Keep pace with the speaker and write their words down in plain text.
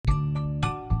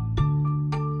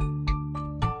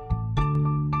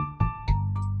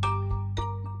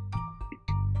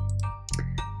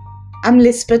I'm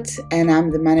Lisbeth, and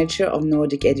I'm the manager of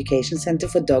Nordic Education Center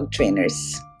for Dog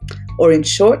Trainers, or in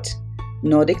short,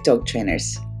 Nordic Dog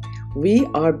Trainers. We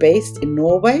are based in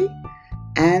Norway,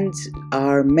 and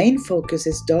our main focus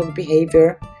is dog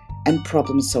behavior and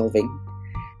problem solving.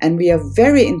 And we are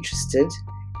very interested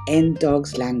in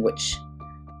dogs' language,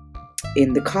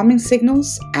 in the calming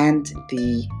signals and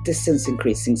the distance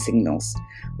increasing signals.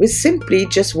 We simply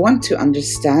just want to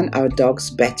understand our dogs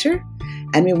better,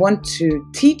 and we want to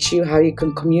teach you how you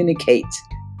can communicate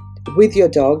with your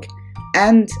dog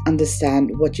and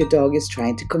understand what your dog is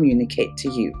trying to communicate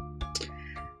to you.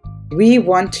 We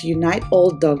want to unite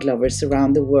all dog lovers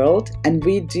around the world, and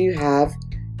we do have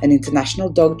an international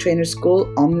dog trainer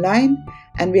school online,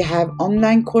 and we have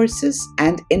online courses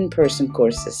and in-person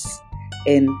courses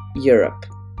in Europe.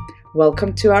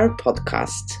 Welcome to our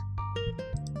podcast.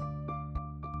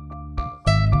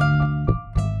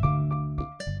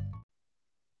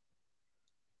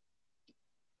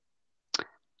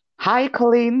 Hi,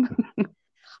 Colleen.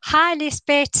 Hi,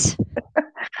 Lisbeth.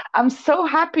 I'm so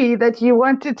happy that you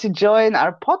wanted to join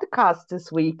our podcast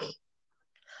this week.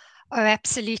 Oh,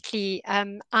 absolutely.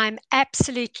 I'm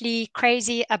absolutely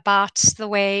crazy about the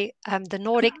way the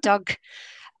Nordic Dog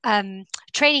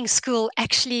Training School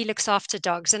actually looks after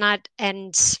dogs,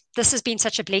 and this has been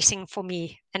such a blessing for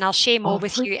me. And I'll share more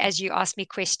with you as you ask me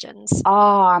questions.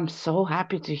 Oh, I'm so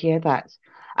happy to hear that.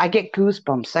 I get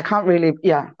goosebumps. I can't really.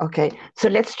 Yeah. Okay. So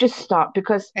let's just start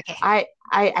because Okay.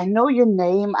 I know your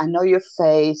name. I know your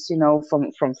face.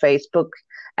 From Facebook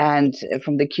and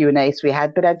from the Q&As we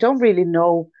had, but I don't really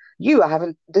know you. I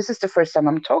haven't. This is the first time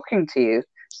I'm talking to you,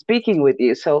 speaking with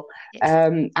you. So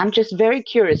Yes. I'm just very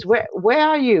curious. Where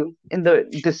are you in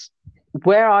this?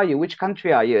 Where are you? Which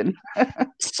country are you in?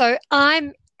 So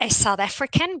I'm a South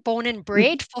African, born and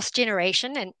bred, fourth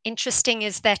generation. And interesting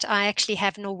is that I actually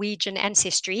have Norwegian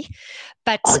ancestry,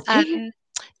 but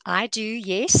I do,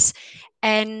 yes.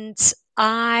 And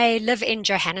I live in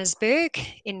Johannesburg,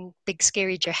 in big,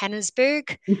 scary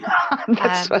Johannesburg.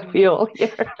 That's what we all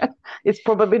hear. It's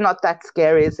probably not that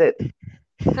scary, is it?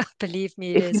 Believe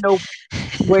me, it If you is.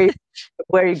 know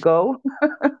where you go.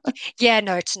 Yeah,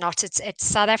 no, it's not. It's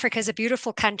South Africa is a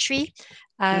beautiful country.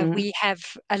 Mm-hmm. We have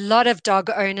a lot of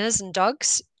dog owners and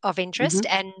dogs of interest,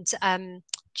 Mm-hmm. and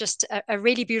just a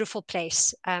really beautiful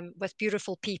place with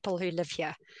beautiful people who live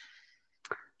here.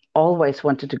 Always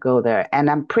wanted to go there, and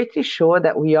I'm pretty sure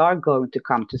that we are going to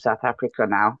come to South Africa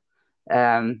now.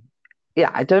 Yeah,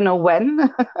 I don't know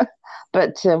when,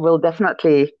 but we'll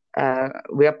definitely.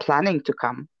 We are planning to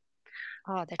come.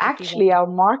 Oh, that would be Actually, our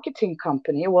wonderful. marketing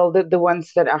company, well, the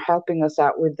ones that are helping us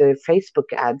out with the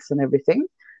Facebook ads and everything,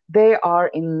 they are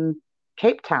in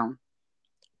Cape Town.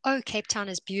 Oh, Cape Town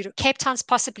is beautiful. Cape Town's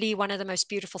possibly one of the most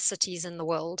beautiful cities in the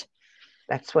world.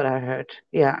 That's what I heard.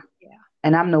 Yeah. Yeah.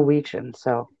 And I'm Norwegian,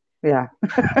 so yeah.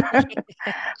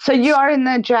 So you are in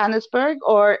Johannesburg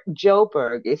or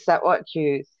Joburg? Is that what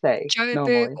you say Joburg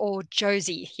normally? or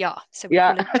Josie. Yeah. So we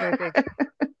Yeah. call it Joburg.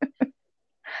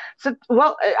 So,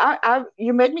 well,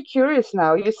 you made me curious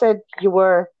now. You said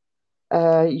your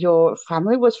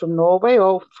family was from Norway,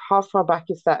 or how far back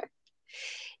is that?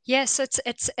 Yes,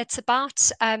 it's about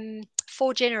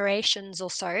four generations or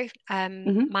so.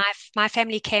 Hmm. My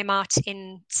family came out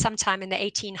in sometime in the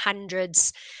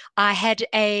 1800s. I had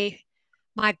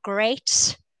my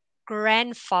great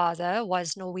grandfather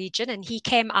was Norwegian, and he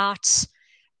came out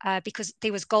because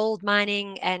there was gold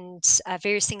mining and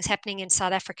various things happening in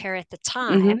South Africa at the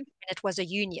time. Hmm. And it was a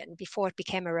union before it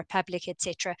became a republic,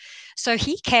 etc. So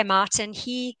he came out and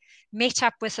he met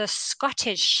up with a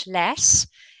Scottish lass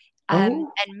Oh.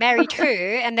 and married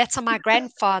her. And that's on my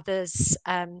grandfather's,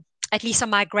 at least on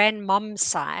my grandmom's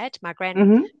side, my Hmm.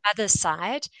 grandmother's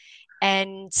side.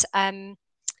 And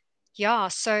yeah,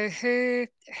 so her,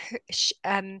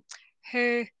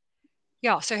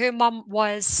 yeah, so her mom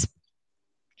was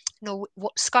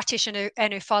Scottish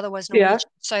and her father was Yeah. Norwegian.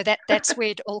 So that's where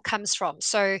it all comes from.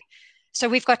 So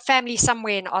we've got family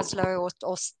somewhere in Oslo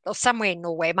or somewhere in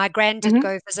Norway. My grand did Hmm.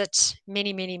 go visit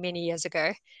many, many, many years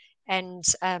ago. And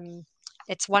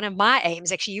it's one of my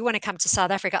aims. Actually, you want to come to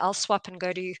South Africa, I'll swap and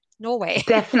go to Norway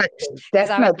Definitely, because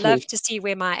I would love definitely. to see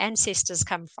where my ancestors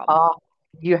come from. Oh,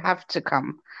 you have to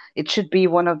come. It should be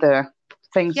one of the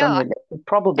things on Yeah. your list. It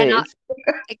probably And I,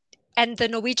 is. and the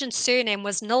Norwegian surname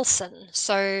was Nilsson.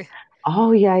 So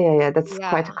Oh, yeah, yeah, yeah. That's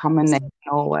quite a yeah. common name in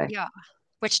Norway. Yeah.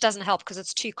 Which doesn't help because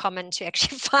it's too common to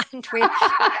actually find where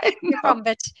I you're know. from.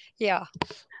 But yeah.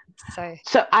 So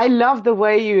So I love the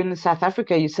way you in South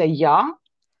Africa you say ja,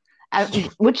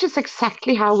 which is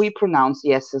exactly how we pronounce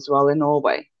yes as well in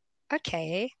Norway.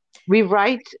 okay. We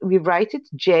write it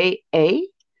J-A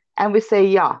and we say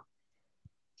ja.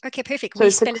 Okay, perfect. So We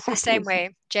it's spell it the exactly same the same. way.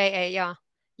 J-A, yeah.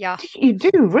 Yeah. You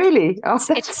do, really? Oh,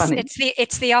 that's funny.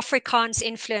 It's the Afrikaans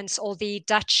influence, or the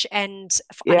Dutch and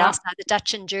on our Yeah. side, the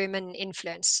Dutch and German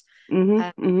influence. Mm-hmm.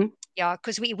 Um, Mm-hmm. yeah,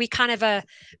 because we kind of a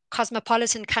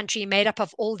cosmopolitan country made up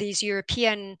of all these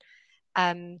European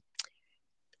um,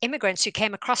 immigrants who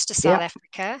came across to South Yeah.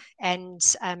 Africa and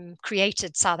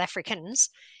created South Africans,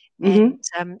 Mm-hmm.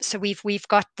 and so we've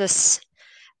got this.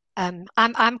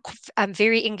 I'm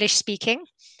very English speaking,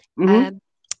 Mm-hmm. um,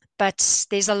 but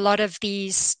there's a lot of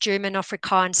these German,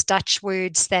 Afrikaans, Dutch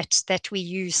words that we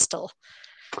use still.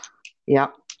 Yeah.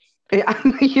 Yeah.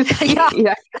 You see, Yeah.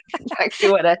 yeah, exactly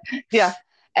what I, yeah.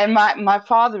 And my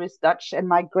father is Dutch, and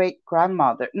my great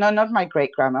grandmother, no, not my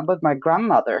great grandma, but my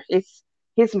grandmother,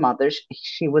 his mother,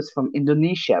 she was from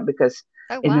Indonesia, because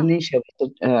Oh wow. Indonesia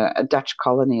was a Dutch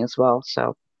colony as well.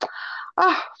 So,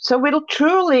 so we're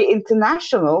truly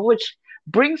international, which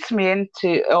brings me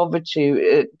into over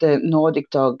to the Nordic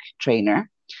dog trainer,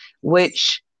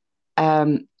 which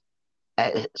um,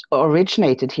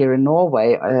 originated here in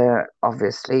Norway,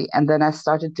 obviously, and then I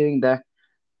started doing the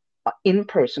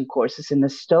in-person courses in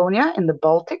Estonia, in the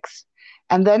Baltics,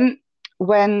 and then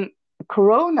when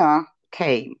Corona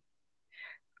came,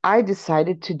 I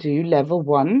decided to do level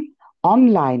one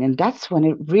online, and that's when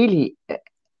it really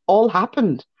all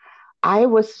happened. I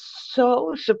was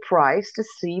so surprised to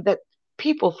see that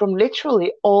people from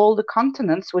literally all the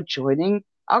continents were joining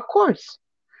our course.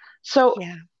 So,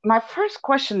 Yeah. my first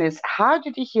question is, how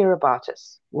did you hear about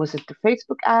us? Was it the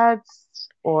Facebook ads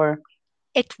or?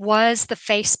 It was the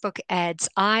Facebook ads.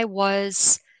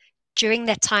 During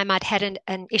that time, I'd had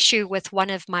an issue with one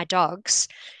of my dogs,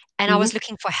 and I was Hmm.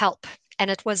 looking for help. And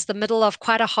it was the middle of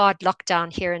quite a hard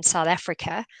lockdown here in South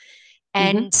Africa. Hmm.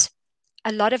 And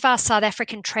a lot of our South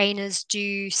African trainers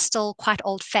do still quite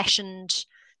old-fashioned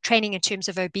training in terms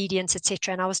of obedience,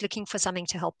 etc. And I was looking for something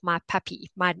to help my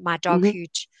puppy, my dog Hmm.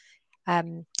 who'd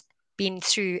um, been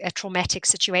through a traumatic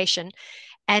situation.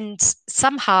 And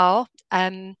somehow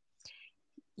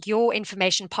your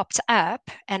information popped up,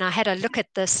 and I had a look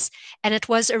at this. And it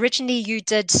was originally,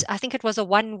 I think it was a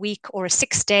 1 week or a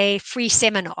 6 day free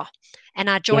seminar. And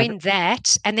I Yeah. joined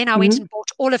that. And then I went Hmm. and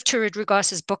bought all of Turid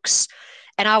Rugas's books.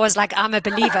 And I was like, I'm a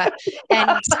believer.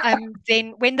 And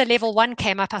then when the level one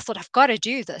came up, I thought, I've got to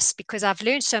do this because I've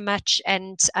learned so much.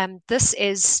 And this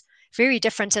is very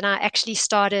different. And I actually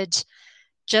started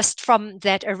just from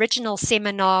that original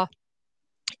seminar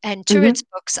and Turit's Hmm.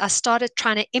 books, I started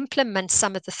trying to implement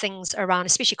some of the things around,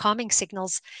 especially calming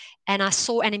signals. And I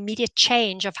saw an immediate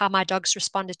change of how my dogs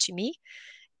responded to me.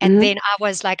 And Hmm. then I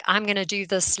was like, I'm going to do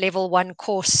this level one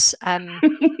course.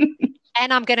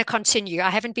 And I'm going to continue. I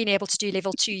haven't been able to do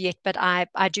level two yet, but I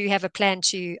do have a plan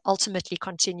to ultimately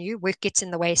continue. Work gets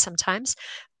in the way sometimes,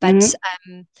 but Hmm.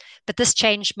 um, but this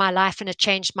changed my life, and it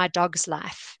changed my dogs'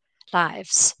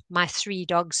 lives, my three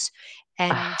dogs,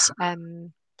 and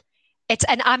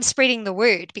and I'm spreading the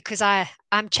word because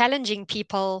I'm challenging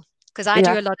people because I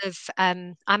do Yeah. a lot of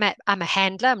I'm a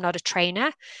handler. I'm not a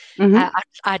trainer. Hmm.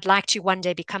 I'd like to one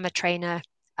day become a trainer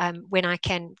when I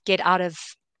can get out of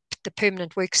the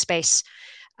permanent workspace.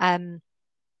 Um,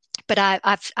 but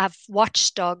I've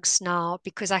watched dogs now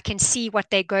because I can see what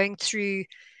they're going through,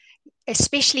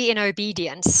 especially in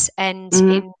obedience and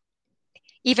Hmm. in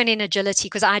even in agility,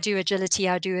 because I do agility,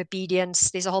 I do obedience.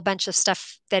 There's a whole bunch of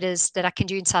stuff that I can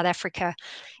do in South Africa,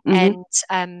 Hmm. and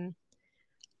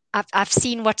I've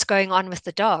seen what's going on with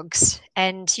the dogs,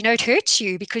 and it hurts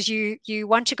you because you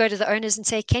want to go to the owners and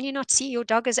say, can you not see your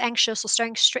dog is anxious or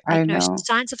showing I know.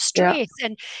 signs of Yeah. stress,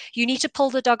 and you need to pull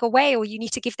the dog away or you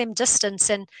need to give them distance.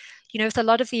 And with a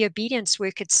lot of the obedience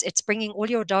work, it's bringing all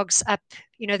your dogs up.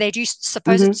 They do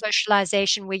supposed Hmm.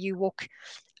 socialization where you walk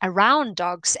around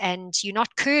dogs and you're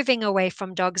not curving away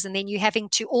from dogs, and then you're having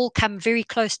to all come very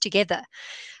close together.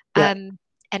 Yeah.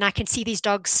 And I can see these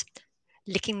dogs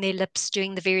licking their lips,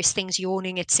 doing the various things,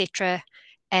 yawning, etc.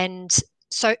 And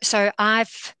so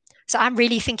I'm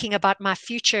really thinking about my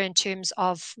future in terms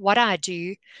of what I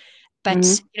do. But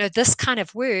Hmm. this kind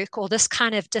of work or this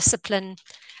kind of discipline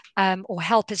or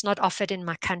help is not offered in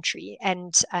my country,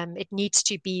 and it needs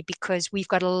to be because we've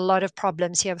got a lot of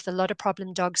problems here with a lot of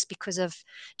problem dogs because of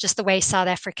just the way South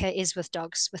Africa is with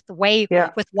dogs,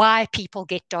 Yeah. with why people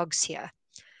get dogs here.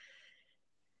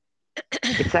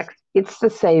 It's the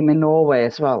same in Norway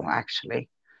as well, actually.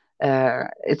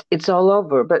 It's all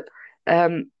over. But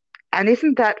um, and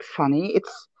isn't that funny?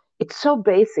 It's so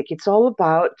basic. It's all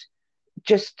about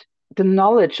just the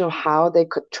knowledge of how they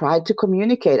could try to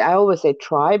communicate. I always say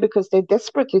try because they're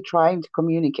desperately trying to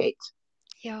communicate.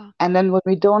 Yeah. And then when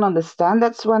we don't understand,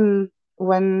 that's when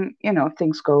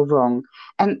things go wrong.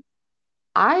 And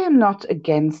I am not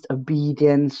against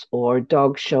obedience or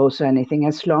dog shows or anything,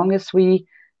 as long as we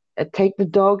take the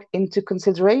dog into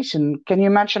consideration. Can you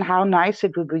imagine how nice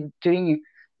it would be doing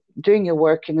your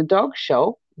work in a dog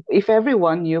show if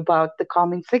everyone knew about the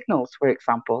calming signals, for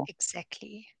example?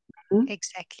 Exactly. Mhm,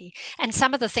 Exactly. And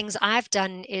some of the things I've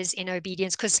done is in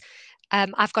obedience because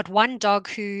I've got one dog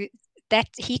who that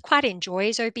he quite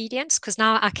enjoys obedience because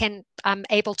now I'm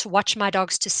able to watch my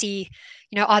dogs to see,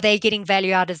 are they getting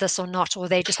value out of this or not, or are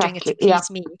they just doing it to exactly. Yeah. please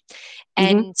me? Hmm.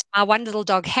 And my one little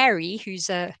dog, Harry, who's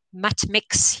a mutt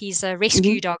mix, he's a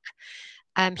rescue Hmm.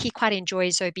 dog. He quite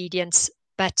enjoys obedience,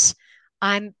 but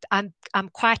I'm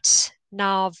quite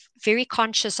now very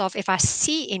conscious of if I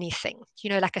see anything,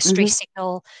 like a stress Hmm.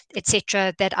 signal,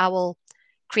 etc., that I will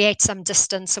create some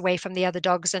distance away from the other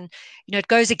dogs. And it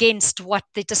goes against what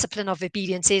the discipline of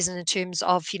obedience is in terms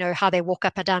of how they walk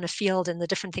up and down a field and the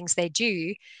different things they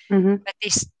do. Hmm. But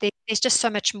there's just so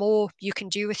much more you can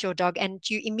do with your dog, and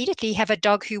you immediately have a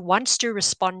dog who wants to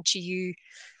respond to you.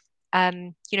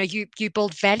 You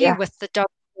build value Yeah. with the dog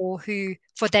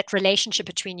for that relationship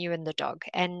between you and the dog.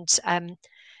 And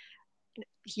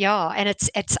yeah, and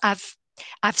it's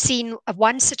I've seen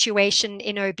one situation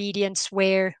in obedience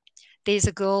where there's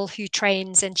a girl who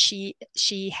trains, and she's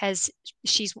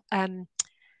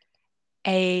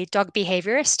a dog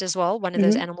behaviorist as well, one of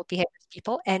those Hmm. animal behaviorist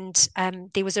people. And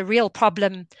there was a real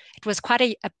problem. It was quite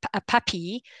a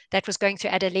puppy that was going through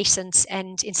adolescence.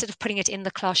 And instead of putting it in the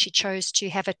class, she chose to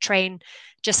have it train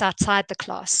just outside the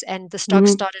class. And this dog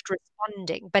Hmm. started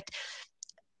responding. But,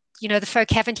 the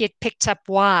folk haven't yet picked up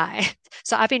why.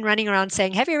 So I've been running around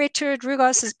saying, have you read Turid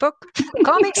Rugas's book, The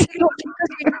Calming Signals? Because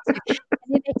we need to.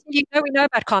 And then they tell you, no, we know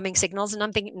about calming signals. And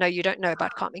I'm thinking, no, you don't know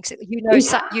about calming signals.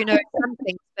 You know some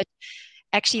things, but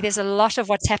actually there's a lot of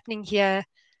what's happening here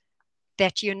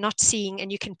that you're not seeing,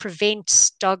 and you can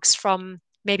prevent dogs from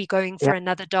maybe going for Yeah.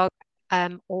 another dog,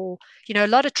 or a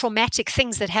lot of traumatic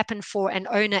things that happen for an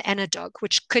owner and a dog,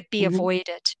 which could be Hmm.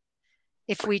 avoided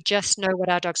if we just know what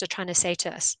our dogs are trying to say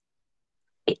to us.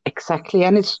 Exactly.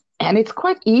 And it's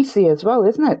quite easy as well,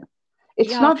 isn't it?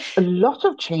 It's Yeah. not a lot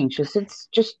of changes. It's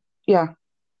just, yeah.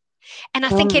 And I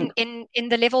think Um, in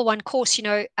the level one course,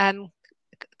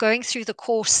 going through the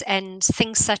course and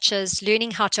things such as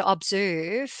learning how to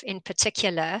observe in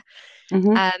particular.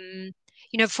 hmm.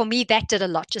 For me, that did a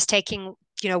lot, just taking,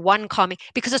 one calming,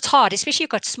 because it's hard, especially you've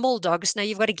got small dogs. Now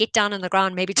you've got to get down on the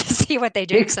ground maybe to see what they're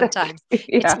doing Exactly. sometimes.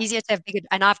 It's Yeah. easier to have bigger,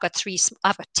 and I've got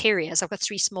terriers. I've got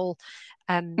three small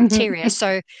terriers. Hmm.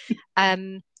 So,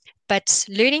 um, but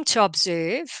learning to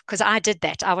observe, because I did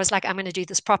that. I was like, I'm going to do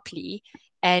this properly.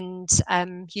 And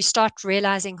you start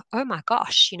realizing, oh my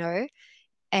gosh,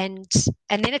 and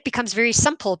and then it becomes very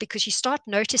simple because you start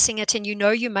noticing it, and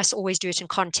you must always do it in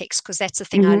context, because that's the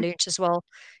thing I Hmm. learned as well.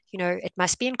 It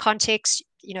must be in context.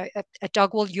 A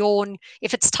dog will yawn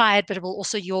if it's tired, but it will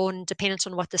also yawn dependent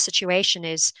on what the situation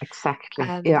is. Exactly.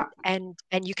 Yeah. And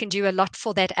you can do a lot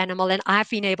for that animal, and I've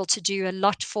been able to do a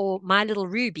lot for my little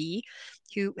Ruby,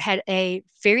 who had a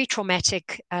very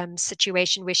traumatic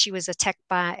situation where she was attacked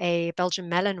by a Belgian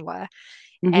Malinois.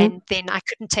 Hmm. And then I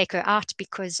couldn't take her out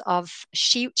because of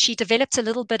she developed a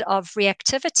little bit of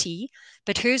reactivity,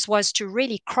 but hers was to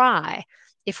really cry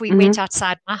if we went Hmm.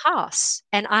 outside my house.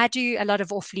 And I do a lot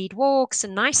of off-lead walks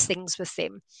and nice things with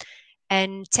them.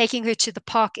 And taking her to the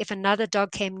park, if another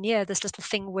dog came near, this little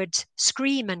thing would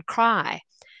scream and cry.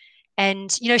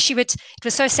 And it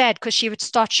was so sad because she would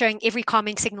start showing every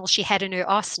calming signal she had in her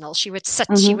arsenal. She would sit,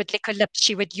 she Hmm. would lick her lips,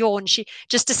 she would yawn, she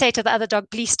just to say to the other dog,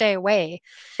 please stay away.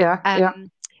 Yeah. Yeah.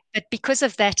 um, but because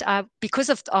of that, because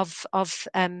of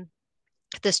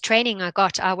this training I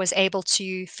got, I was able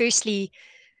to firstly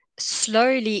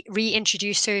slowly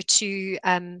reintroduce her to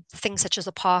things such as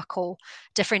a park or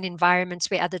different environments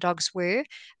where other dogs were.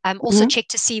 Also Hmm. check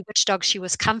to see which dogs she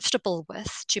was comfortable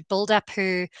with to build up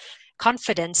her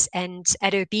confidence. And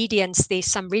at obedience, there's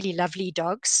some really lovely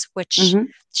dogs which Hmm.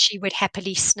 she would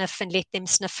happily sniff and let them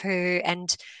sniff her.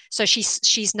 And so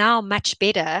she's now much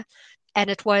better. And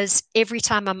it was every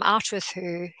time I'm out with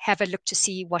her, have a look to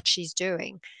see what she's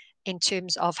doing in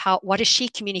terms of what is she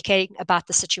communicating about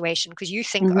the situation, because you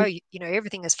think, oh, Hmm.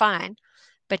 everything is fine,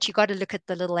 but you got to look at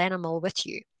the little animal with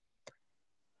you.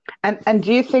 And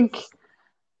do you think,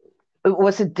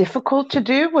 was it difficult to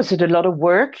do? Was it a lot of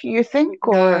work, you think,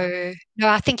 or? No,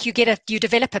 I think you develop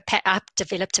I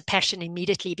developed a passion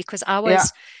immediately, because Yeah.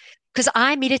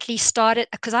 I immediately started,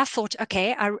 because I thought,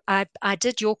 okay, I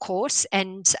did your course,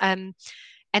 and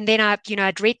then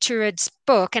I'd read Turid's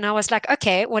book, and I was like,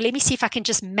 okay, well, let me see if I can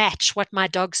just match what my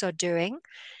dogs are doing,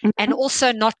 and Hmm.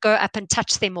 also not go up and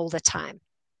touch them all the time.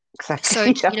 So,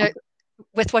 Exactly. Yeah.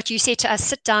 with what you said to us,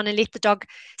 sit down and let the dog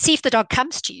see if the dog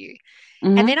comes to you.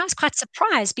 And Mm-hmm. then I was quite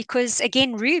surprised because,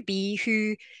 again, Ruby,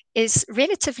 who is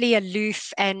relatively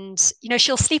aloof and,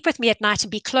 she'll sleep with me at night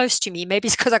and be close to me. Maybe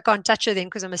it's because I can't touch her then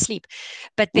because I'm asleep.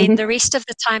 But then the Mm-hmm. rest of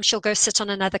the time, she'll go sit on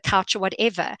another couch or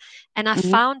whatever. And I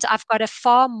Mm-hmm. found I've got a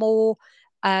far more,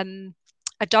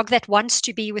 a dog that wants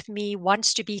to be with me,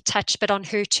 wants to be touched, but on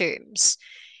her terms.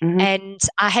 Mm-hmm. And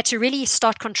I had to really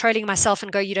start controlling myself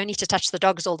and go, you don't need to touch the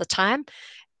dogs all the time.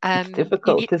 It's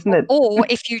You need, difficult, isn't it? or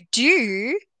if you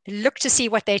do, look to see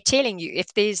what they're telling you.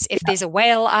 If there's a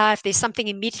whale eye, if there's something,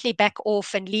 immediately back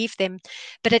off and leave them.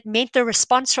 But it meant the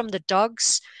response from the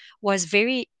dogs was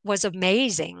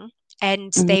amazing,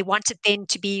 and Mm-hmm. they wanted then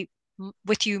to be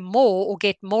with you more or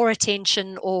get more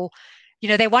attention, or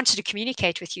they wanted to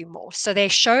communicate with you more, so they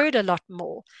showed a lot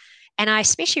more. And I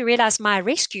especially realized my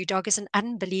rescue dog is an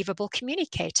unbelievable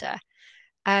communicator.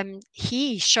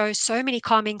 He shows so many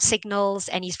calming signals,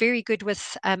 and he's very good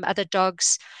with other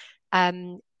dogs.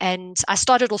 And I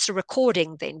started also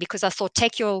recording then, because I thought,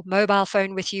 take your mobile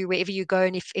phone with you wherever you go.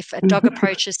 And if a dog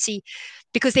approaches, see,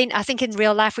 because then I think in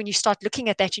real life, when you start looking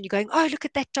at that and you're going, oh, look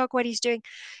at that dog, what he's doing,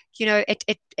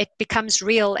 it becomes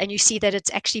real, and you see that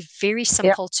it's actually very Yeah,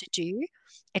 simple to do.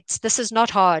 This is not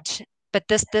hard, but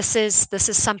this is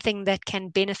something that can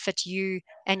benefit you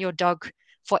and your dog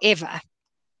forever.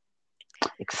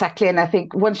 exactly. And I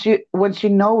think once you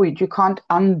know it, you can't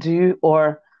undo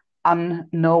or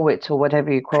unknow it or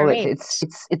whatever you call it. It's Correct.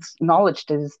 it's it's knowledge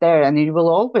that is there, and you will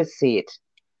always see it.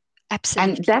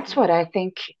 And that's Absolutely. what I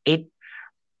think it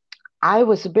I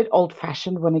was a bit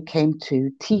old-fashioned when it came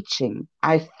to teaching.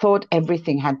 I thought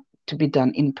everything had to be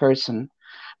done in person.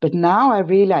 But now I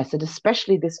realize that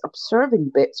especially this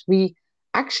observing bits, we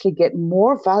actually get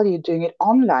more value doing it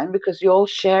online because you're all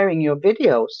sharing your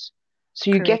videos. So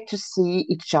you get to Correct. see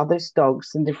each other's dogs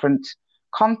in different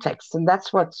contexts. And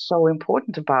that's what's so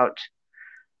important about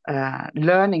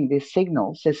learning these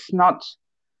signals.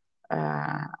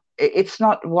 Uh, it's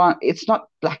not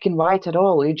black and white at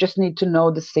all. You just need to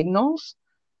know the signals,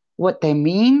 what they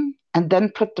mean, and then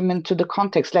put them into the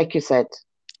context, like you said.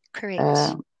 Correct.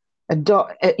 Uh,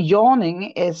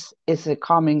 yawning is a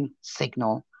calming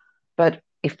signal, but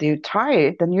if you're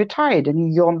tired, then you're tired, and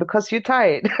you yawn because you're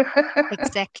tired.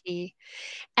 Exactly.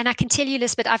 And I can tell you,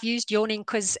 Lisbeth, I've used yawning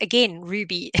because, again,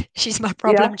 Ruby, she's my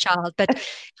Yeah. problem child, but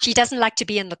she doesn't like to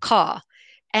be in the car.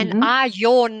 And Hmm. I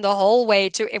yawn the whole way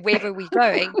to wherever we're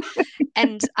going.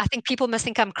 And I think people must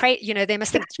think I'm crazy. They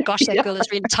must think, gosh, that Yeah. girl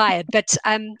is really tired. But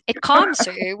it calms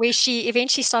her, where she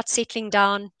eventually starts settling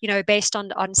down, based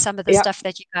on some of the Yeah. stuff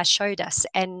that you guys showed us.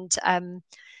 And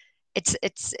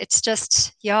it's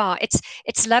just, yeah,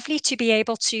 it's lovely to be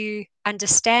able to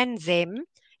understand them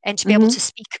and to be able to Hmm.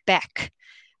 speak back.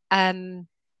 um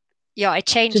yeah, it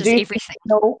So changes everything.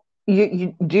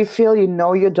 do you feel you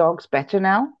know your dogs better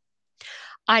now?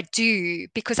 I do,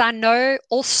 because I know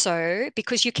also,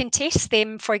 because you can test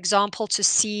them, for example, to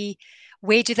see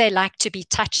where do they like to be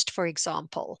touched, for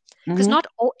example, because Hmm. not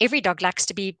every dog likes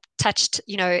to be touched,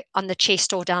 on the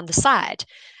chest or down the side.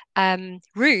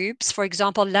 Rubes, for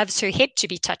example, loves her head to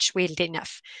be touched well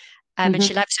enough. And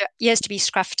she Hmm. loves her ears to be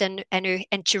scruffed,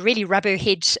 and to really rub her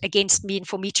head against me, and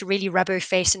for me to really rub her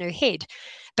face and her head.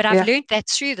 But I've Yeah. learned that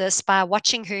through this, by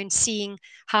watching her and seeing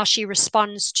how she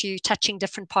responds to touching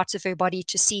different parts of her body,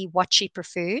 to see what she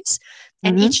prefers.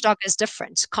 And each Hmm. dog is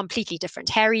different, completely different.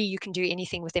 Harry, you can do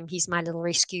anything with him. He's my little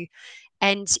rescue.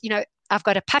 And, I've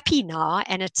got a puppy now,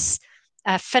 and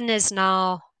Finn is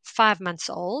now 5 months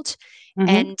old. Hmm.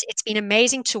 And it's been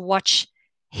amazing to watch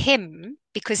him,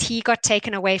 because he got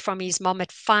taken away from his mom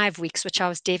at 5 weeks, which I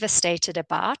was devastated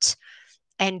about.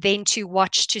 And then to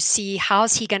watch to see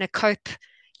how's he going to cope,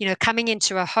 coming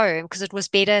into a home, because it was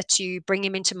better to bring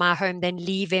him into my home than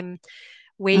leave him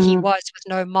where he Hmm. was with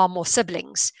no mom or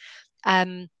siblings.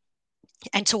 Um,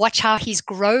 and to watch how he's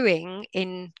growing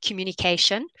in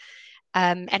communication,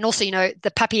 and also,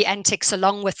 the puppy antics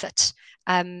along with it.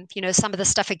 Some of the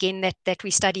stuff again that we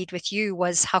studied with you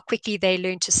was how quickly they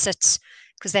learn to sit,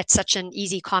 because that's such an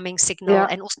easy calming signal, Yeah.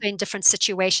 and also in different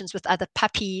situations with other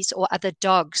puppies or other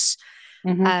dogs.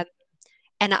 Hmm. Um,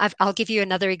 and I'll give you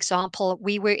another example.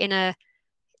 We were in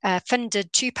Finn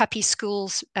did two puppy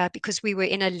schools, because we were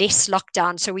in a less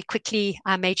lockdown. So we quickly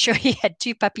made sure he had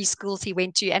two puppy schools he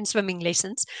went to, and swimming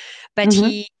lessons. But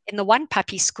Hmm. in the one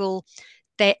puppy school,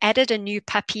 they added a new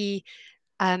puppy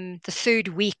the third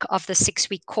week of the 6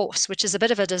 week course, which is a bit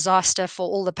of a disaster for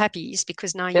all the puppies,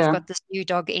 because now you've Yeah. got this new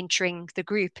dog entering the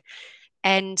group.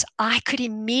 And I could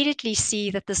immediately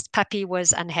see that this puppy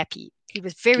was unhappy. He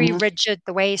was very rigid,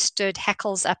 the way he stood,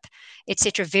 hackles up,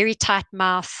 etc., very tight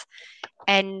mouth.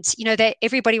 And,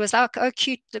 everybody was like, oh,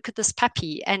 cute, look at this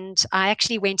puppy. And I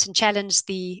actually went and challenged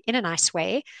in a nice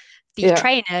way, the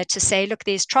trainer to say, look,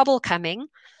 there's trouble coming.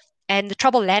 And the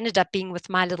trouble landed up being with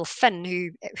my little Finn,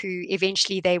 who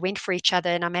eventually they went for each other,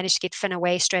 and I managed to get Finn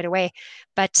away straight away.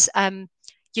 But,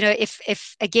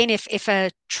 if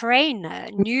a trainer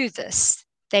knew this,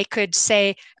 they could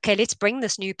say, okay, let's bring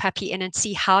this new puppy in and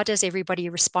see how does everybody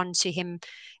respond to him.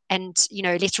 And,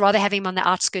 let's rather have him on the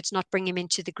outskirts, not bring him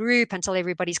into the group until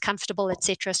everybody's comfortable,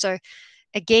 etc. So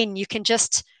again, you can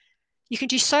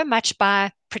do so much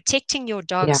by protecting your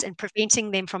dogs and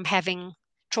preventing them from having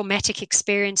traumatic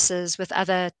experiences with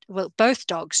both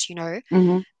dogs,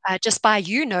 just by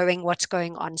knowing what's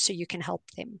going on so you can help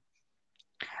them.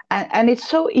 And it's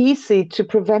so easy to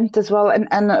prevent as well.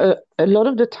 And a lot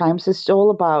of the times it's all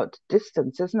about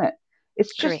distance, isn't it?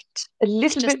 It's just correct. a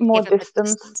little bit more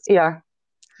distance. Yeah.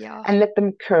 And let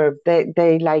them curve.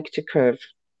 They like to curve.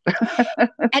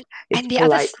 and the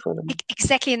other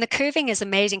exactly, and the curving is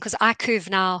amazing because I curve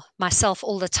now myself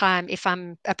all the time if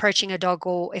I'm approaching a dog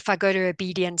or if I go to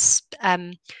obedience.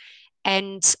 And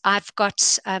I've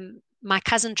got my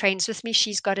cousin trains with me.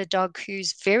 She's got a dog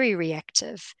who's very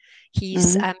reactive.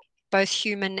 He's both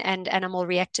human and animal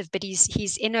reactive, but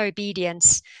he's in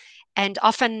obedience. And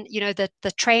often,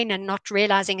 the trainer, not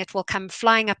realizing it, will come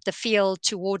flying up the field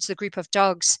towards the group of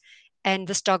dogs, and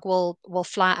this dog will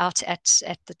fly out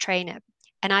at the trainer.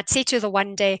 And I'd say to her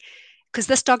one day, because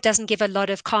this dog doesn't give a lot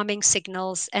of calming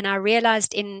signals, and I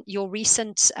realized in your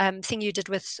recent thing you did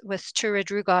with Tura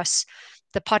Drugos,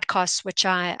 the podcast, which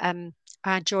I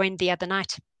joined the other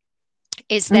night,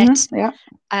 is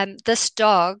that this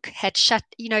dog had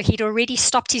he'd already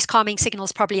stopped his calming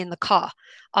signals probably in the car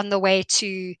on the way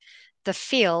to the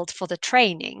field for the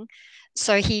training.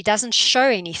 So he doesn't show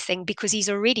anything because he's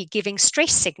already giving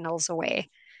stress signals away.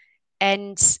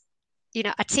 And,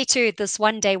 I'd say to her this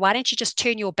one day, why don't you just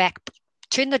turn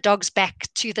the dog's back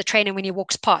to the trainer when he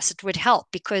walks past? It would help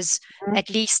because at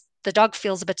least the dog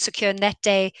feels a bit secure. And that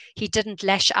day he didn't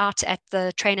lash out at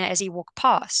the trainer as he walked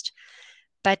past.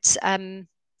 But,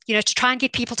 to try and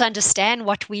get people to understand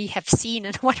what we have seen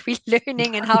and what we're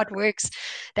learning and how it works,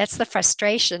 that's the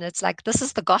frustration. It's like, this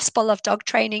is the gospel of dog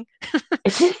training.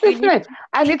 It is, isn't it?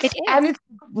 And it's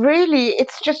really,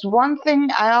 it's just one thing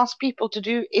I ask people to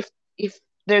do. If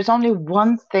there's only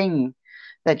one thing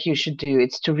that you should do,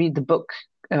 it's to read the book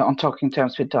on Talking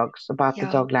Terms with Dogs about the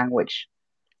dog language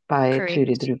by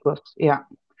Tura Drugos. Yeah.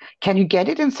 Can you get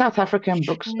it in South African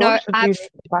bookstores? No,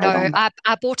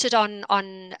 I bought it on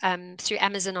through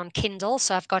Amazon on Kindle.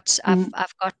 So I've got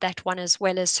that one as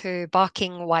well as her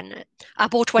barking one. I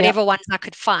bought whatever ones I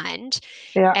could find.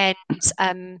 Yeah.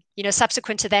 And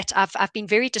subsequent to that, I've been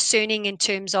very discerning in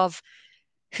terms of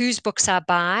whose books I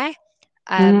buy.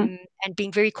 And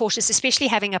being very cautious, especially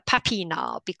having a puppy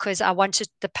now, because I wanted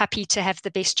the puppy to have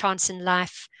the best chance in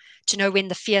life, to know when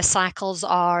the fear cycles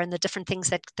are and the different things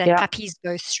that puppies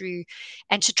go through,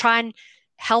 and to try and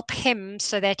help him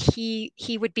so that he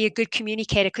would be a good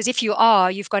communicator. Because if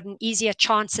you've got an easier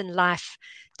chance in life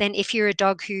than if you're a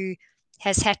dog who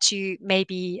has had to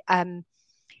maybe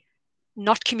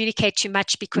not communicate too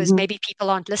much because maybe people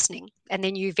aren't listening, and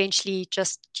then you eventually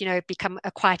just become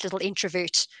a quiet little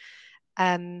introvert.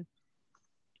 And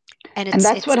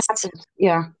that's what happens.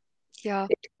 Yeah.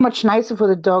 It's much nicer for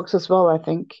the dogs as well, I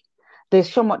think. They're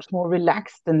so much more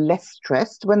relaxed and less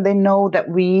stressed when they know that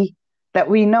we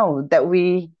know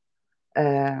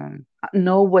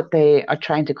what they are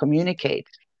trying to communicate.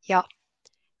 Yeah.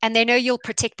 And they know you'll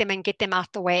protect them and get them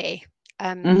out the way.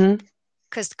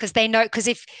 Because they know, because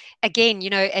if, again,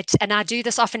 and I do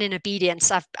this often in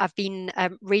obedience. I've been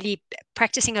really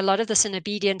practicing a lot of this in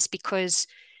obedience because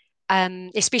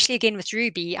especially again with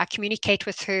Ruby, I communicate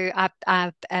with her.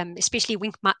 I especially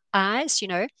wink my eyes,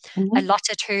 a lot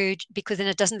at her, because then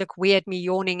it doesn't look weird me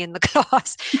yawning in the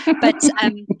class. But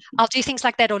I'll do things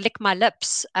like that, or lick my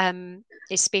lips,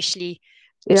 especially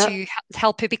to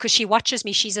help her, because she watches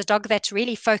me. She's a dog that's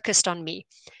really focused on me.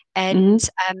 And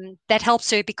that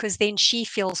helps her, because then she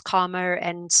feels calmer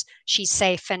and she's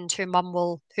safe, and her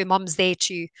mom's there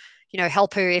to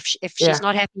help her. If she's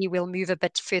not happy, we'll move a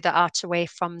bit further out away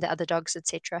from the other dogs,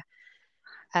 etc.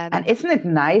 And isn't it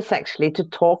nice actually to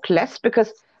talk less?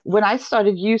 Because when I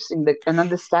started using and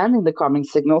understanding the calming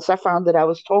signals, I found that I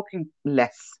was talking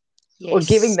less. Yes. Or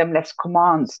giving them less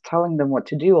commands, telling them what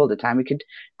to do all the time. We could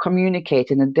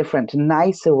communicate in a different,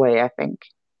 nicer way, I think.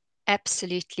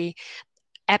 Absolutely.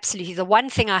 The one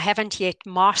thing I haven't yet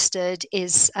mastered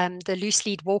is the loose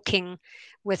lead walking,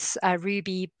 with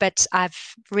Ruby, but I've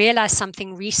realized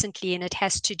something recently, and it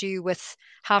has to do with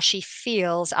how she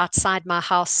feels outside my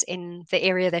house in the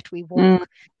area that we Mm, walk.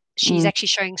 She's mm, actually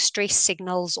showing stress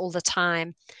signals all the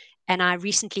time. And I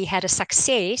recently had a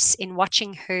success in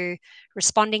watching her,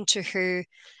 responding to her,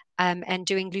 and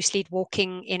doing loose lead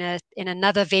walking in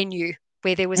another venue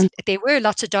where mm. there were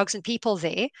lots of dogs and people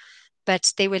there,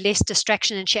 but there were less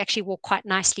distraction, and she actually walked quite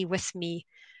nicely with me.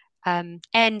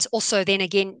 And also, then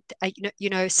again,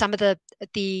 some of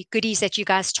the goodies that you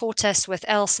guys taught us with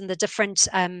Else and the different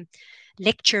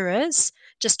lecturers,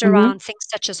 just Mhm. around things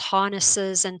such as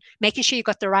harnesses and making sure you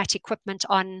got the right equipment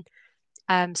on,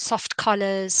 soft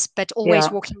collars, but always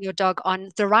Yeah. walking your dog on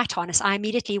the right harness. I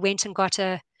immediately went and got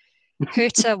a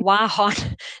Herta wire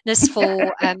harness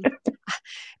for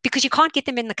because you can't get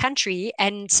them in the country,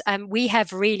 and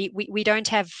we don't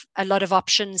have a lot of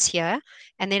options here.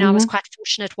 And then I was Mhm. quite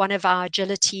fortunate. One of our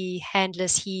agility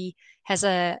handlers, he has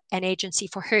an agency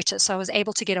for Herta, so I was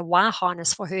able to get a wire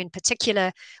harness for her in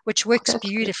particular, which Oh, works that's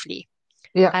good. beautifully.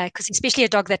 Yeah. Because especially a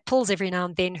dog that pulls every now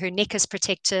and then, her neck is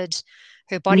protected,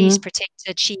 her body's Mhm.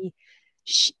 protected.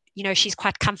 She's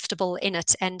quite comfortable in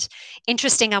it. And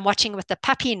interesting, I'm watching with the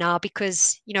puppy now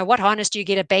because, what harness do you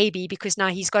get a baby? Because now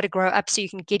he's got to grow up so you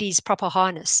can get his proper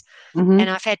harness. And Mhm.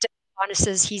 I've had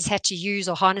harnesses he's had to use,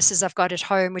 or harnesses I've got at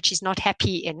home, which he's not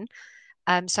happy in.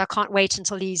 So I can't wait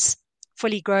until he's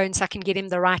fully grown so I can get him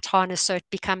the right harness so it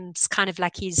becomes kind of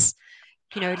like his,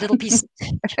 little piece,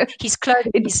 his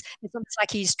clothing. It It's almost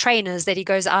like his trainers that he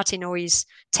goes out in, or his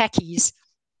tackies.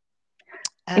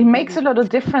 it When makes we, a lot of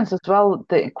difference as well,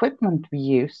 the equipment we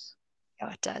use.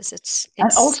 it does. And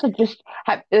It's also just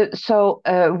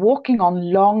walking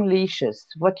on long leashes.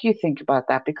 What do you think about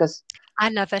that? Because I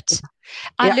love it.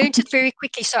 I yeah. learned it very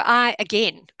quickly. So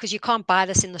again, because you can't buy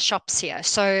this in the shops here.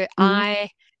 So Mhm.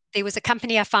 there was a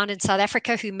company I found in South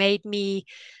Africa who made me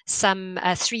some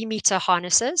 3 meter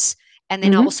harnesses. And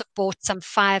then I Mhm. also bought some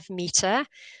 5 meter.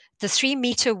 The 3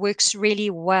 meter works really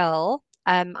well.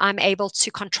 I'm able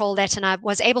to control that, and I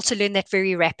was able to learn that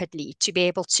very rapidly to be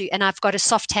able to, and I've got a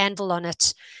soft handle on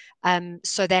it,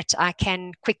 so that I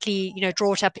can quickly,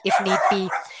 draw it up if need be.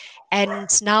 And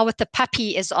now with the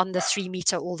puppy is on the 3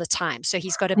 meter all the time. So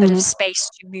he's got a bit of Mhm. space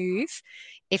to move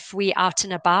if we're out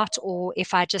and about, or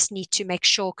if I just need to make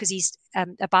sure, because he's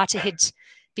about to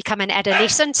become an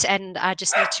adolescent, and I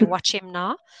just need to watch him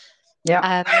now. Yeah.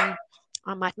 Um,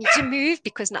 I might need to move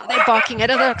because now they're barking at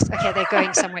other. Okay, they're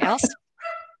going somewhere else.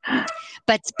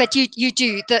 But you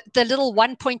do the little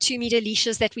 1.2 meter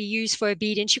leashes that we use for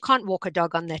obedience. You can't walk a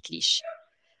dog on that leash.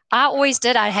 I always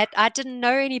did. I didn't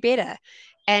know any better.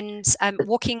 And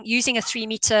walking using a 3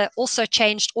 meter also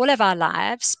changed all of our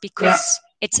lives Yeah. because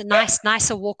it's a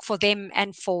nicer walk for them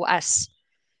and for us.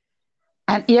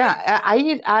 And yeah,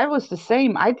 I was the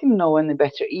same. I didn't know any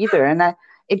better either, and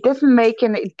it didn't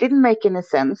make any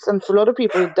sense. And for a lot of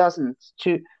people, it doesn't.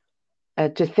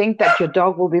 To think that your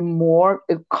dog will be more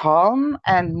calm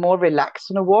and more relaxed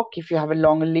on a walk if you have a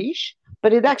longer leash,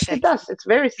 but it actually Exactly. does. It's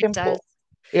very It does. simple.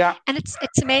 Yeah. And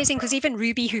it's amazing because even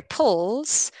Ruby, who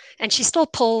pulls, and she still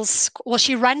pulls, well,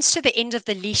 she runs to the end of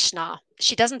the leash now.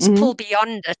 She doesn't Hmm. pull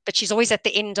beyond it, but she's always at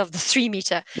the end of the 3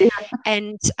 meter. Yeah.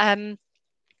 And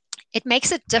it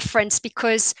makes a difference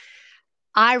because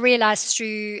I realized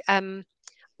through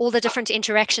all the different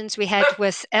interactions we had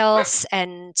with Else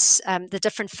and the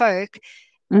different folk,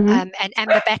 Hmm. and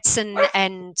Amber Batson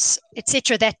and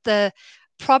etc., that the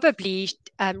probably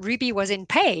Ruby was in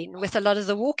pain with a lot of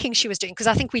the walking she was doing, because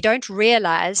I think we don't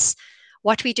realize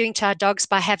what we're doing to our dogs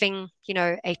by having,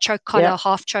 a choke Yeah. collar,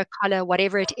 half choke collar,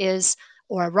 whatever it is,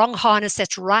 or a wrong harness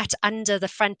that's right under the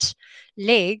front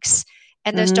legs.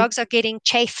 And those Hmm. dogs are getting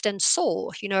chafed and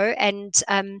sore, and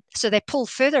so they pull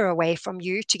further away from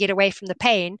you to get away from the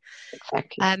pain.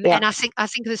 Exactly. Yeah. And I think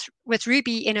with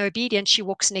Ruby in obedience, she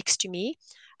walks next to me,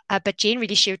 but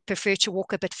generally she would prefer to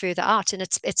walk a bit further out, and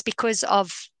it's because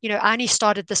of, I only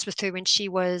started this with her when she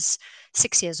was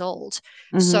 6 years old,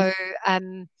 Hmm. so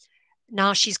um,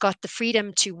 now she's got the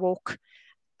freedom to walk.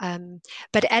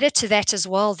 But added to that as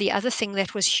well, the other thing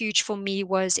that was huge for me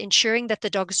was ensuring that the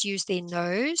dogs use their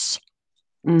nose,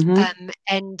 Hmm.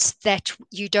 and that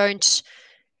you don't,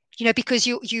 because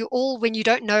you all, when you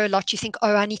don't know a lot, you think,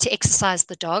 oh, I need to exercise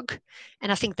the dog.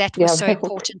 And I think that was Yeah. so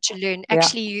important to learn. Yeah.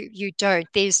 Actually, you don't.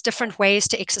 There's different ways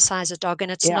to exercise a dog,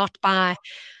 and it's Yeah. not by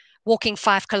walking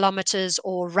 5 kilometers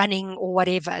or running or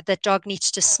whatever. The dog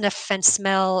needs to sniff and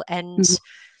smell, Hmm.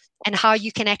 and how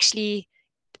you can actually,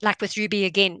 like with Ruby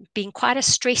again, being quite a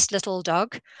stressed little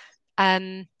dog.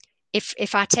 Um,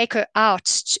 if I take her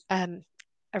out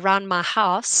around my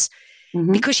house,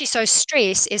 Mm-hmm. because she's so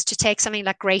stressed, is to take something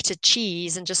like grated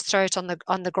cheese and just throw it on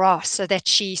the grass so that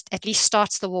she at least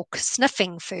starts the walk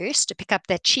sniffing first to pick up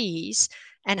that cheese,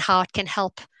 and how it can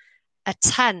help a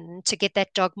ton to get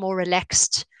that dog more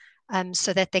relaxed,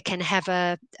 so that they can have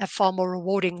a far more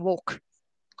rewarding walk.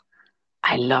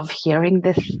 I love hearing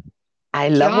this. I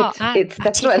love Yeah, it.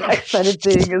 That's what I started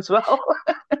doing as well.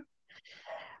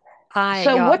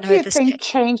 So yeah, what do no, you this, think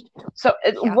changed? So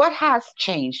yeah. what has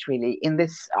changed really in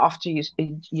this after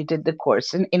you did the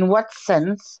course? In what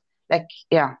sense? Like,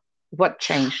 yeah, what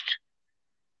changed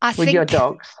I with your think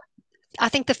dogs? I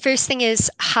think the first thing is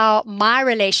how my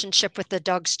relationship with the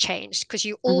dogs changed, because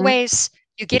Mm-hmm.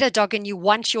 you get a dog and you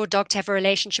want your dog to have a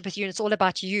relationship with you, and it's all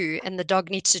about you, and the dog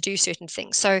needs to do certain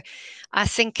things. So I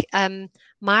think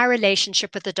my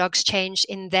relationship with the dogs changed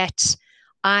in that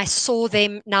I saw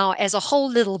them now as a whole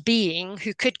little being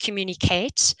who could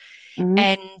communicate, Mm-hmm.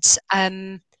 and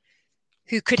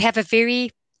who could have a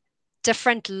very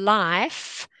different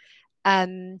life,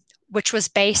 um, which was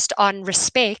based on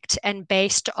respect and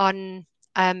based on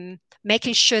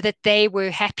making sure that they were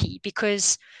happy.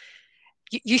 Because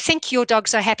you think your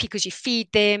dogs are happy because you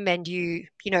feed them and you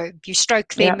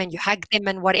stroke Yeah. them and you hug them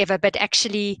and whatever, but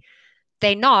actually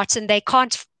they're not, and they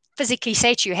can't physically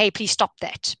say to you, "Hey, please stop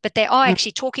that," but they are Mm.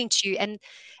 actually talking to you. And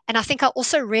I think I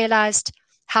also realized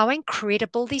how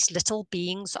incredible these little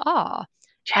beings are.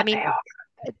 I Yeah, they mean, are.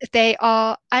 they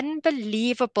are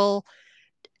unbelievable,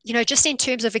 just in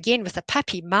terms of, again, with a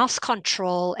puppy, mouse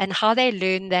control and how they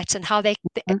learn that, and how Mm.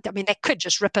 I mean, they could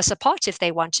just rip us apart if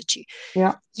they wanted to.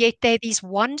 Yeah. Yet they're these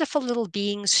wonderful little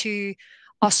beings who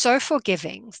are so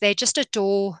forgiving. They just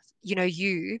adore,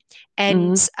 you.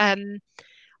 And Mm-hmm.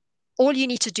 all you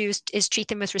need to do is treat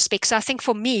them with respect. So I think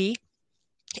for me,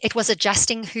 it was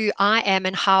adjusting who I am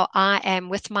and how I am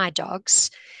with my dogs,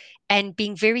 and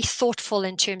being very thoughtful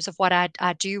in terms of what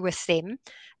I do with them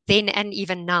then and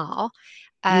even now.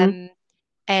 Mm-hmm. Um,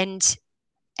 and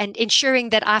and ensuring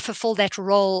that I fulfill that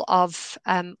role of,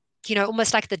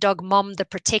 almost like the dog mom, the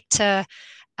protector,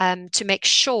 to make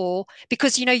sure,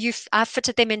 because I've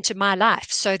fitted them into my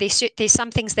life, so there's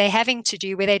some things they're having to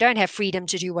do where they don't have freedom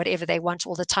to do whatever they want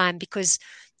all the time, because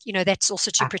that's also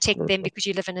to protect them, Absolutely. because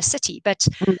you live in a city. But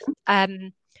Mm-hmm.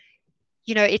 um,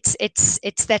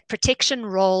 it's that protection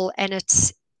role, and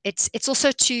it's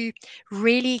also to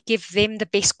really give them the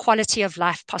best quality of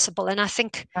life possible. And I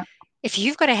think Yeah. if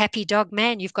you've got a happy dog,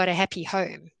 man, you've got a happy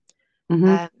home. Mm-hmm.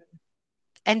 Um,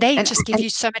 and they And just give and you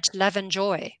so much love and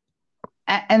joy.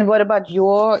 and what about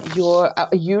your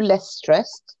are you less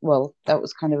stressed? Well, that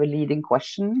was kind of a leading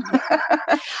question.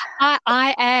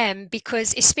 I am,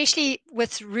 because especially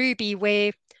with Ruby,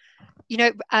 where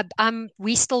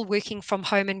we still working from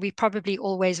home, and we probably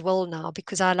always will now,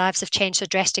 because our lives have changed so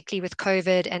drastically with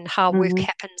COVID and how work Mm-hmm.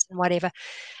 happens and whatever.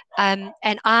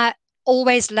 And I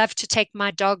always love to take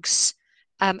my dogs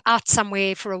out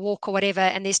somewhere for a walk or whatever.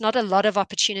 And there's not a lot of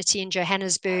opportunity in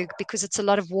Johannesburg, because it's a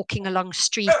lot of walking along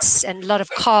streets and a lot of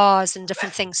cars and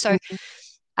different things. So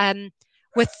um,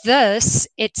 with this,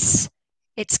 it's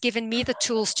given me the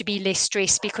tools to be less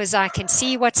stressed, because I can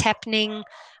see what's happening.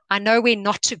 I know where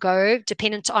not to go,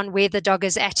 dependent on where the dog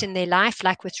is at in their life,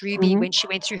 like with Ruby Mm-hmm. when she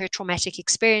went through her traumatic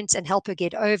experience, and help her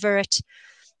get over it.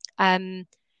 Um,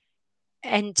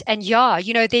 and yeah,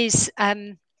 there's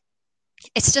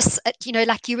it's just,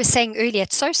 like you were saying earlier,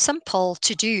 it's so simple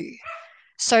to do.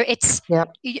 So Yeah.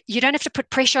 you don't have to put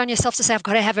pressure on yourself to say, I've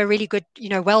got to have a really good,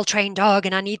 well-trained dog,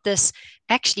 and I need this.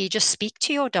 Actually, just speak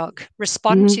to your dog,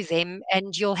 respond Mm-hmm. to them,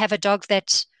 and you'll have a dog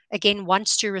that, again,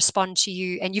 wants to respond to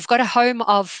you. And you've got a home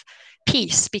of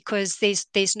peace, because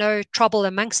there's no trouble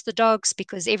amongst the dogs,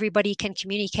 because everybody can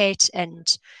communicate and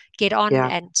get on, Yeah.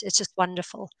 and it's just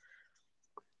wonderful.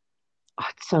 Oh,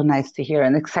 it's so nice to hear,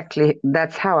 and exactly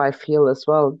that's how I feel as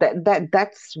well.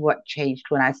 That's what changed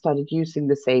when I started using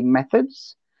the same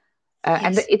methods.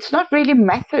 And Yes, it's not really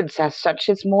methods as such.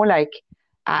 It's more like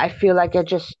I feel like I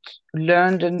just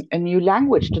learned a new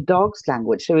language, the dog's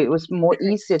language. So it was more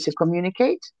easier to correct.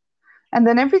 communicate. And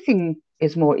then everything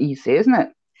is more easy, isn't it?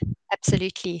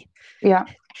 Absolutely. Yeah.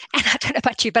 And I don't know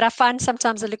about you, but I find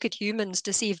sometimes I look at humans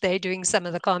to see if they're doing some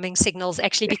of the calming signals,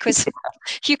 actually, because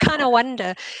you kind of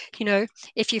wonder,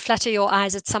 if you flutter your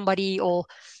eyes at somebody or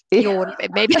yawn,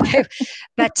 maybe.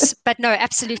 But no,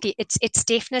 absolutely, it's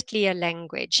definitely a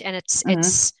language, and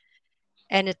Mhm.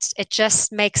 it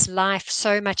just makes life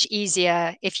so much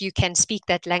easier if you can speak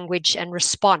that language and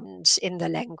respond in the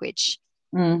language.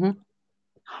 Mhm.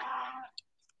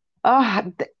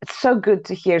 Oh, it's so good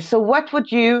to hear. So, what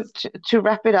would you, to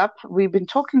wrap it up? We've been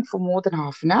talking for more than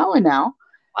half an hour now.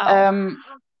 Wow. Um,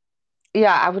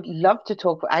 yeah, I would love to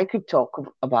talk. I could talk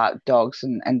about dogs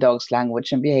and dogs'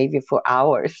 language and behavior for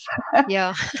hours.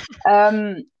 Yeah.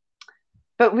 Um,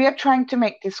 but we are trying to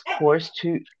make this course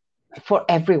to for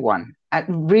everyone,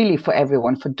 really for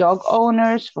everyone, for dog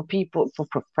owners, for people, for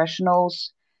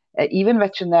professionals, even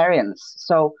veterinarians.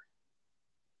 So,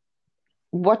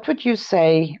 what would you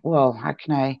say? Well,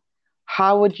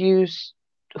 how would you,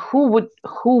 who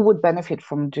would benefit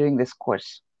from doing this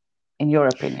course, in your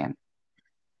opinion?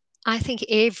 I think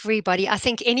everybody, I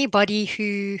think anybody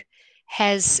who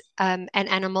has an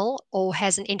animal or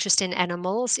has an interest in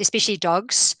animals, especially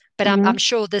dogs, but I'm Hmm.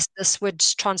 sure this would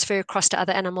transfer across to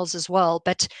other animals as well.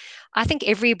 But I think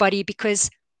everybody, because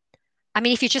I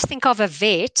mean, if you just think of a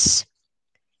vet,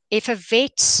 if a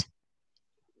vet,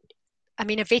 I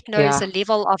mean, a vet knows Yeah. the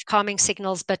level of calming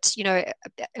signals, but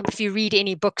if you read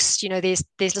any books,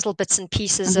 there's little bits and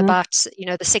pieces Hmm. about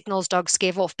the signals dogs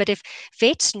give off. But if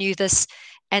vets knew this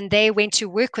and they went to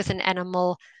work with an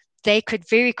animal, they could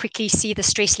very quickly see the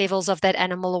stress levels of that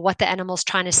animal or what the animal's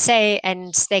trying to say,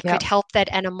 and they Yeah. could help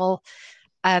that animal,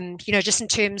 just in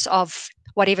terms of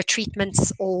whatever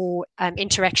treatments or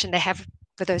interaction they have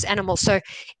with those animals. So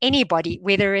anybody,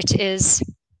 whether it is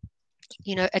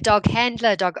a dog handler,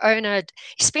 a dog owner,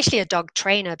 especially a dog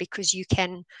trainer, because you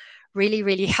can really,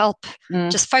 really help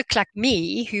Mm. just folk like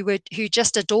me who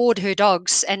just adored her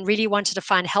dogs and really wanted to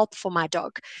find help for my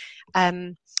dog.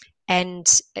 Um, and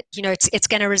it's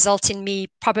going to result in me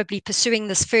probably pursuing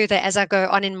this further as I go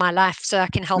on in my life, so I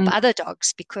can help Mm. other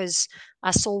dogs because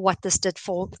I saw what this did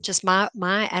for just my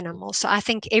animal. So I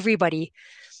think everybody,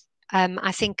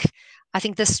 I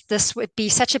think this would be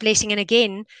such a blessing. And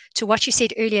again, to what you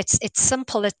said earlier, it's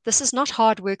simple. This is not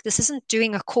hard work. This isn't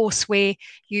doing a course where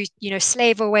you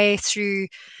slave away through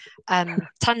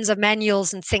tons of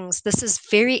manuals and things. This is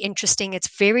very interesting.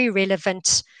 It's very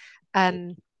relevant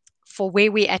um, for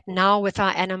where we're at now with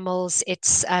our animals.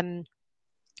 It's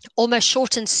almost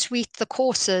short and sweet, the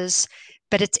courses,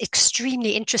 but it's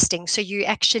extremely interesting. So you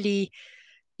actually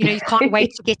you can't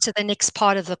wait to get to the next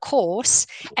part of the course.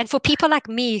 And for people like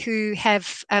me who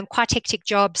have quite hectic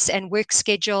jobs and work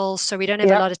schedules, so we don't have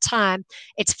a Yeah. lot of time,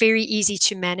 it's very easy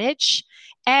to manage.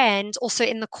 And also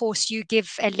in the course, you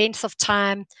give a length of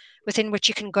time within which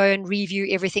you can go and review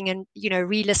everything and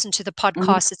re-listen to the Hmm.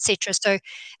 podcast, etc. So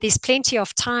there's plenty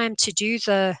of time to do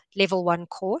the level 1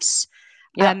 course.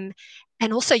 Yeah. um,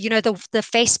 and also the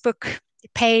Facebook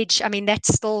page, I mean,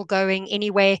 that's still going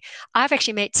anyway. I've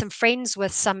actually made some friends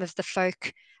with some of the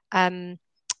folk. Um,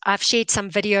 I've shared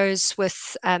some videos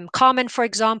with Carmen, for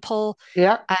example,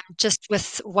 Yeah. just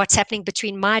with what's happening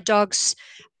between my dogs,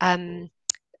 um,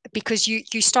 because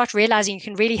you start realizing you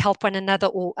can really help one another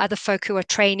or other folk who are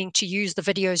training to use the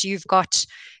videos you've got,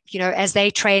 as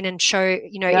they train and show,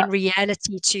 Yeah. in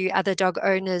reality to other dog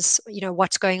owners,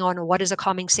 what's going on or what is a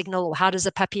calming signal or how does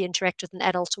a puppy interact with an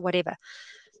adult or whatever.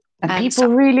 And So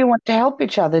people really want to help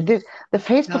each other. The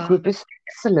Facebook yeah. group is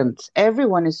excellent.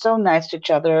 Everyone is so nice to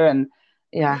each other, and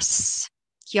yeah, Yes.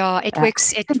 Yeah, it uh,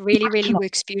 works. It really, really international.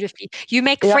 works beautifully. You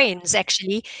make Yeah. friends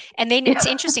actually. And then it's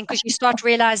Yeah. interesting because you start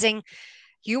realizing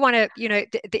you want to,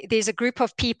 there's a group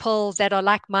of people that are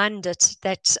like-minded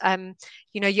that,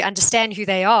 you understand who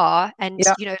they are. And,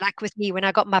 Yeah. like with me, when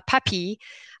I got my puppy,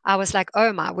 I was like,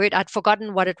 oh my word, I'd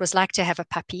forgotten what it was like to have a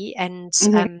puppy. And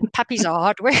Hmm. puppies are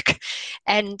hard work.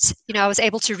 And, I was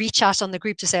able to reach out on the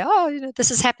group to say, oh,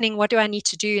 this is happening. What do I need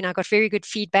to do? And I got very good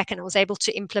feedback and I was able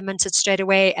to implement it straight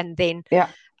away. And then, Yeah.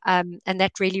 and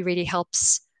that really, really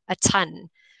helps a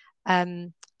ton.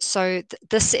 So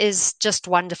this is just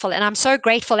wonderful. And I'm so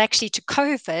grateful actually to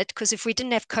COVID, because if we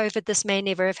didn't have COVID, this may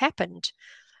never have happened.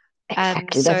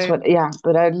 Exactly. That's So what. Yeah,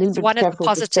 but I'm a little it's bit one of the careful to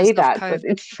positives say of that. But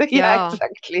COVID. it's yeah, Yeah.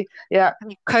 exactly. Yeah. I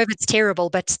mean, COVID's terrible,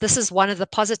 but this is one of the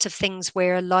positive things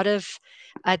where a lot of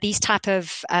these type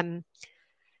of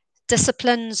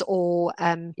disciplines or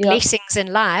Yeah. blessings in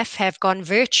life have gone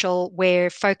virtual, where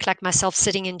folk like myself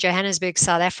sitting in Johannesburg,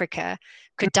 South Africa,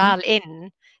 could Hmm. dial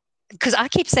in. Because I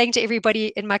keep saying to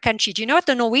everybody in my country, do you know what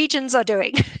the Norwegians are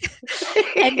doing?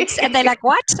 And they're like,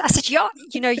 what? I said, yeah,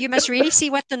 you must really see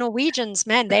what the Norwegians,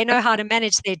 man, they know how to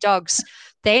manage their dogs.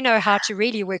 They know how to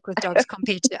really work with dogs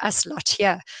compared to us lot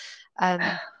here. Um,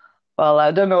 Well,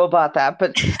 I don't know about that,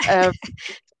 but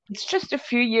it's just a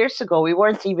few years ago we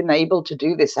weren't even able to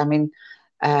do this. I mean,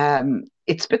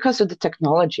 it's because of the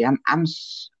technology. I'm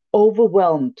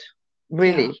overwhelmed, yeah,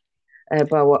 really,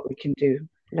 by what we can do.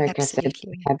 Like I said, we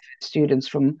absolutely. have students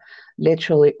from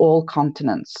literally all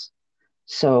continents.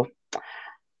 So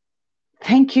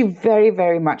thank you very,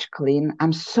 very much, Colleen.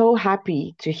 I'm so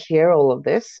happy to hear all of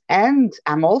this, and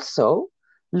I'm also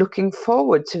looking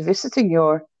forward to visiting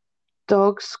your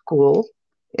dog school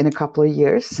in a couple of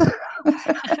years.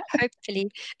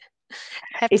 Hopefully.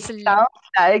 It Absolutely. sounds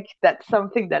like that's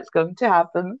something that's going to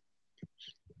happen.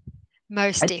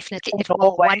 Most I definitely. think It will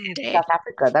Norway one and day. South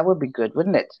Africa, that would be good,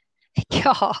 wouldn't it?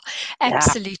 Yeah, Yeah.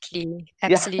 absolutely. Yeah.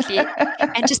 Absolutely.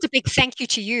 And just a big thank you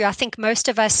to you. I think most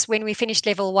of us, when we finished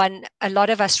level one, a lot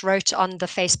of us wrote on the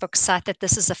Facebook site that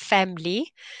this is a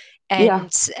family. Yeah.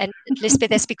 And Lisbeth,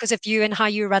 that's because of you and how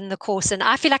you run the course. And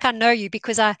I feel like I know you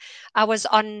because I was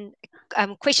on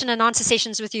question and answer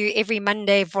sessions with you every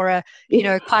Monday for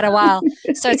quite a while.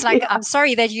 So it's like Yeah. I'm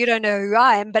sorry that you don't know who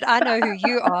I am, but I know who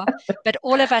you are. But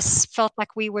all of us felt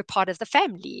like we were part of the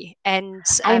family, I know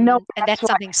and that's that's why.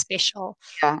 something special.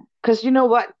 Yeah. Because you know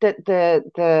what?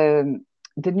 The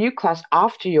new class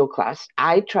after your class,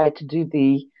 I tried to do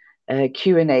the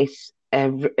Q&As.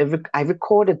 I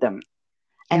recorded them.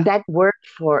 And Yeah,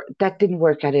 that didn't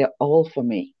work at all for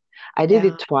me. I did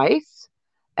yeah, it twice,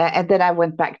 and then I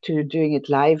went back to doing it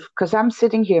live because I'm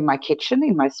sitting here in my kitchen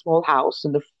in my small house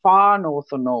in the far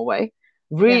north of Norway,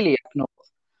 yeah. really up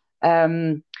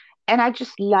north. And I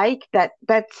just like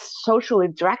that's social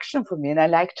interaction for me, and I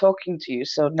like talking to you.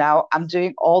 So now I'm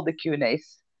doing all the Q&As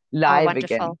Oh, live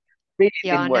again. wonderful. Really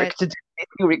Yeah, didn't no, work to do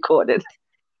anything recorded.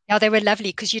 yeah, they were lovely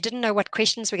because you didn't know what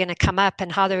questions were going to come up and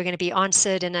how they were going to be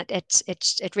answered, and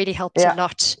it really helped a Yeah.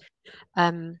 lot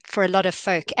for a lot of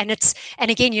folk. And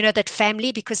again, that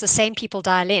family, because the same people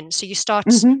dial in, so you start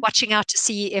Hmm. watching out to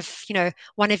see if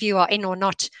one of you are in or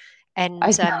not. And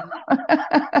I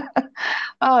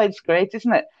Oh, it's great,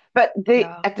 isn't it? But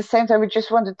yeah, at the same time, we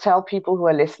just want to tell people who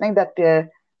are listening that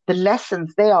the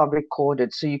lessons they are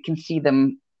recorded, so you can see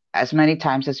them as many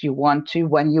times as you want to,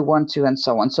 when you want to, and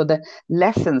so on. So the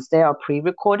lessons they are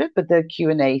pre-recorded, but the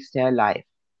Q&As they are live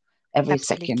every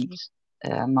second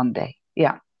absolutely, Monday.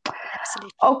 Yeah.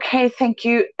 absolutely, Okay. Thank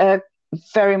you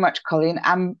very much, Colleen.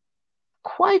 I'm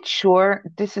quite sure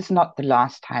this is not the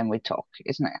last time we talk,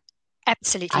 isn't it?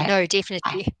 absolutely. I No, I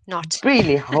definitely not.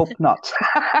 really hope not.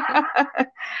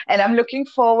 And I'm looking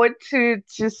forward to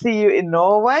see you in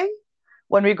Norway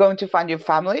when we're going to find your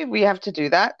family. We have to do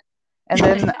that. And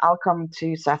then I'll come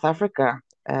to South Africa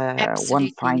one fine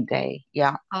Absolutely. day.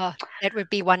 Yeah. Oh, that would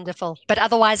be wonderful. But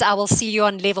otherwise, I will see you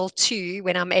on level two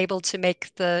when I'm able to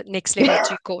make the next level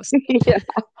two course. Yeah.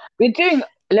 We're doing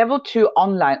level two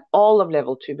online, all of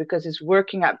level two, because it's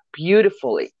working out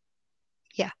beautifully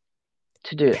Yeah,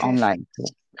 to do it online.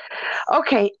 perfect.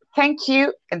 Okay. Thank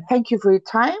you. And thank you for your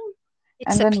time.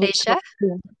 It's And a then we'll pleasure. talk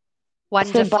soon. Say bye,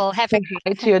 Wonderful. say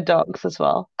hi to your dogs as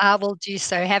well. I will do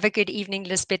so. Have a good evening,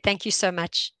 Lisbeth. Thank you so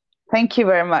much. Thank you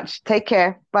very much. Take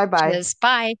care. Bye bye. Cheers.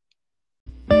 Bye.